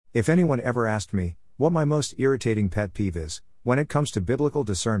If anyone ever asked me what my most irritating pet peeve is, when it comes to biblical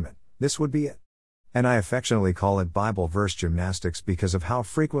discernment, this would be it. And I affectionately call it Bible verse gymnastics because of how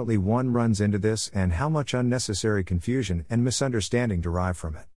frequently one runs into this and how much unnecessary confusion and misunderstanding derive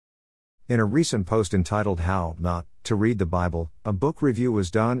from it. In a recent post entitled How Not to Read the Bible, a book review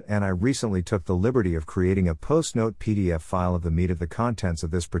was done, and I recently took the liberty of creating a post-note PDF file of the meat of the contents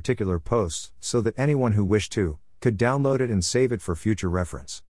of this particular post so that anyone who wished to could download it and save it for future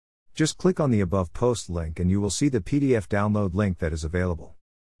reference. Just click on the above post link and you will see the PDF download link that is available.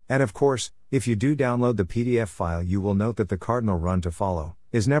 And of course, if you do download the PDF file, you will note that the cardinal rule to follow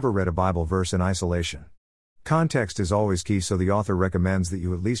is never read a Bible verse in isolation. Context is always key, so the author recommends that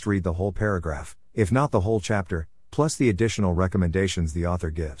you at least read the whole paragraph, if not the whole chapter, plus the additional recommendations the author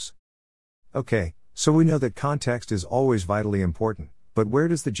gives. Okay, so we know that context is always vitally important, but where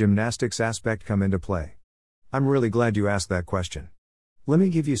does the gymnastics aspect come into play? I'm really glad you asked that question. Let me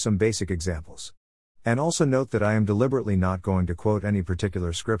give you some basic examples. And also note that I am deliberately not going to quote any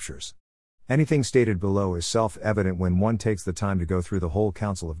particular scriptures. Anything stated below is self-evident when one takes the time to go through the whole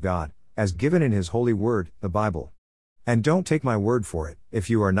counsel of God, as given in His holy word, the Bible. And don't take my word for it. If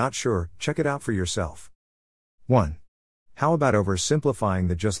you are not sure, check it out for yourself. 1. How about oversimplifying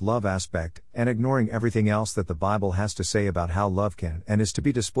the just love aspect and ignoring everything else that the Bible has to say about how love can and is to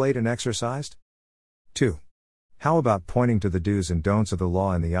be displayed and exercised? 2. How about pointing to the do's and don'ts of the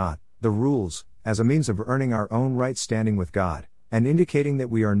law and the rules, as a means of earning our own right standing with God, and indicating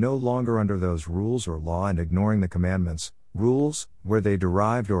that we are no longer under those rules or law, and ignoring the commandments, rules, where they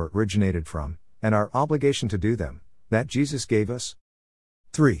derived or originated from, and our obligation to do them, that Jesus gave us?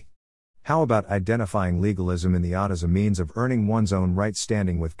 3. How about identifying legalism in the as a means of earning one's own right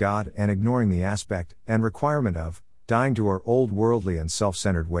standing with God and ignoring the aspect and requirement of dying to our old worldly and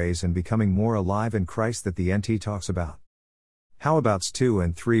self-centered ways and becoming more alive in Christ that the NT talks about? How abouts 2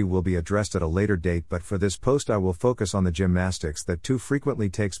 and 3 will be addressed at a later date, but for this post I will focus on the gymnastics that too frequently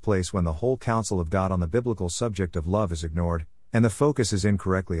takes place when the whole counsel of God on the biblical subject of love is ignored, and the focus is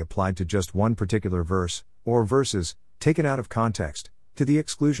incorrectly applied to just one particular verse, or verses, taken out of context, to the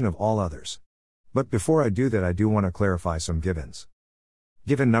exclusion of all others. But before I do that, I do want to clarify some givens.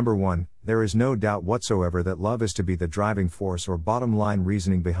 Given number 1, there is no doubt whatsoever that love is to be the driving force or bottom line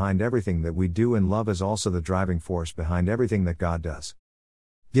reasoning behind everything that we do, and love is also the driving force behind everything that God does.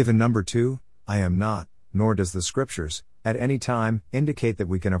 Given number 2, I am not, nor does the scriptures, at any time, indicate that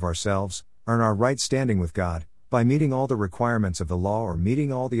we can of ourselves earn our right standing with God by meeting all the requirements of the law or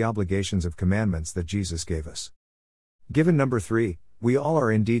meeting all the obligations of commandments that Jesus gave us. Given number 3, we all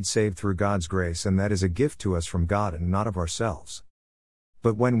are indeed saved through God's grace, and that is a gift to us from God and not of ourselves.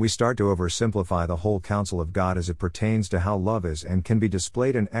 But when we start to oversimplify the whole counsel of God as it pertains to how love is and can be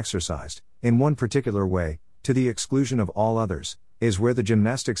displayed and exercised, in one particular way, to the exclusion of all others, is where the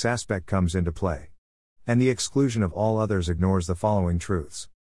gymnastics aspect comes into play. And the exclusion of all others ignores the following truths.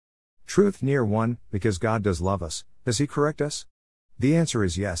 Truth near 1, because God does love us, does He correct us? The answer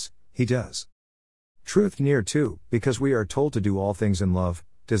is yes, He does. Truth near 2, because we are told to do all things in love,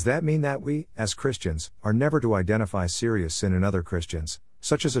 does that mean that we, as Christians, are never to identify serious sin in other Christians,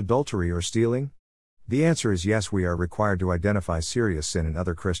 such as adultery or stealing? The answer is yes, we are required to identify serious sin in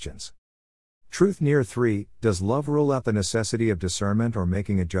other Christians. Truth near 3, does love rule out the necessity of discernment or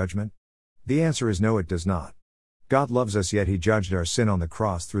making a judgment? The answer is no, it does not. God loves us, yet He judged our sin on the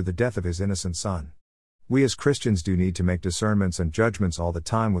cross through the death of His innocent Son. We as Christians do need to make discernments and judgments all the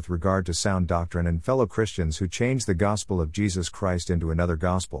time with regard to sound doctrine and fellow Christians who change the gospel of Jesus Christ into another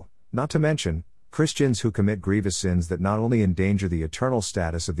gospel, not to mention Christians who commit grievous sins that not only endanger the eternal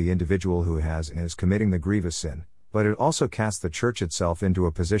status of the individual who has and is committing the grievous sin, but it also casts the church itself into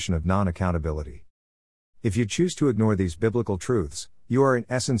a position of non-accountability. If you choose to ignore these biblical truths, you are in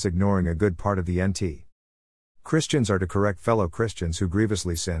essence ignoring a good part of the NT. Christians are to correct fellow Christians who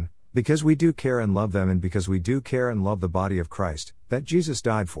grievously sin, because we do care and love them, and because we do care and love the body of Christ, that Jesus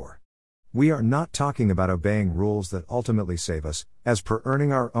died for. We are not talking about obeying rules that ultimately save us, as per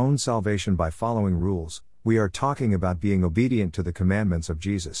earning our own salvation by following rules. We are talking about being obedient to the commandments of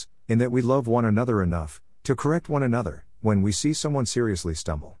Jesus, in that we love one another enough to correct one another when we see someone seriously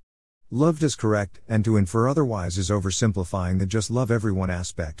stumble. Love does correct, and to infer otherwise is oversimplifying the just love everyone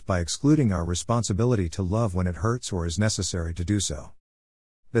aspect by excluding our responsibility to love when it hurts or is necessary to do so.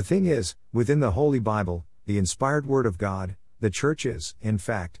 The thing is, within the Holy Bible, the inspired Word of God, the Church is, in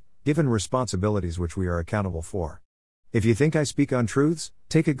fact, given responsibilities which we are accountable for. If you think I speak untruths,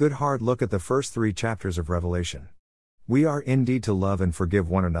 take a good hard look at the first 3 chapters of Revelation. We are indeed to love and forgive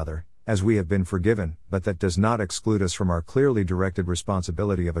one another, as we have been forgiven, but that does not exclude us from our clearly directed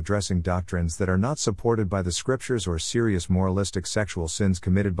responsibility of addressing doctrines that are not supported by the scriptures or serious moralistic sexual sins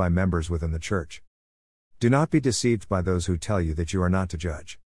committed by members within the church. Do not be deceived by those who tell you that you are not to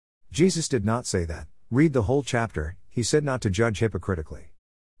judge. Jesus did not say that. Read the whole chapter. He said not to judge hypocritically.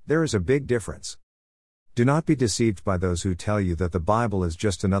 There is a big difference. Do not be deceived by those who tell you that the Bible is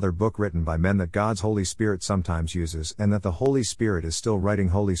just another book written by men that God's Holy Spirit sometimes uses and that the Holy Spirit is still writing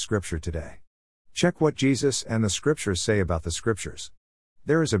Holy Scripture today. Check what Jesus and the Scriptures say about the Scriptures.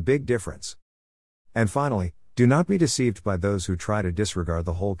 There is a big difference. And finally, do not be deceived by those who try to disregard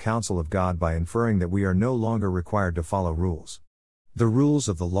the whole counsel of God by inferring that we are no longer required to follow rules. The rules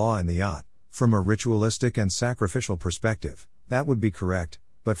of the law and the Yat, from a ritualistic and sacrificial perspective, that would be correct.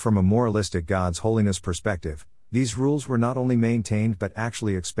 But from a moralistic God's holiness perspective, these rules were not only maintained but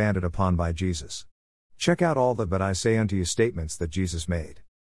actually expanded upon by Jesus. Check out all the "but I say unto you" statements that Jesus made.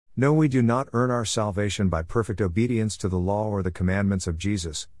 No, we do not earn our salvation by perfect obedience to the law or the commandments of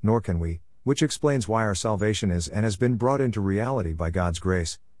Jesus, nor can we, which explains why our salvation is and has been brought into reality by God's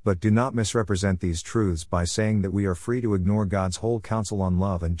grace, but do not misrepresent these truths by saying that we are free to ignore God's whole counsel on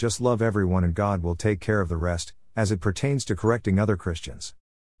love and just love everyone and God will take care of the rest, as it pertains to correcting other Christians.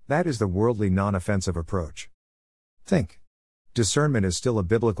 That is the worldly non-offensive approach. Think. Discernment is still a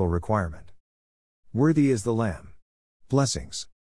biblical requirement. Worthy is the Lamb. Blessings.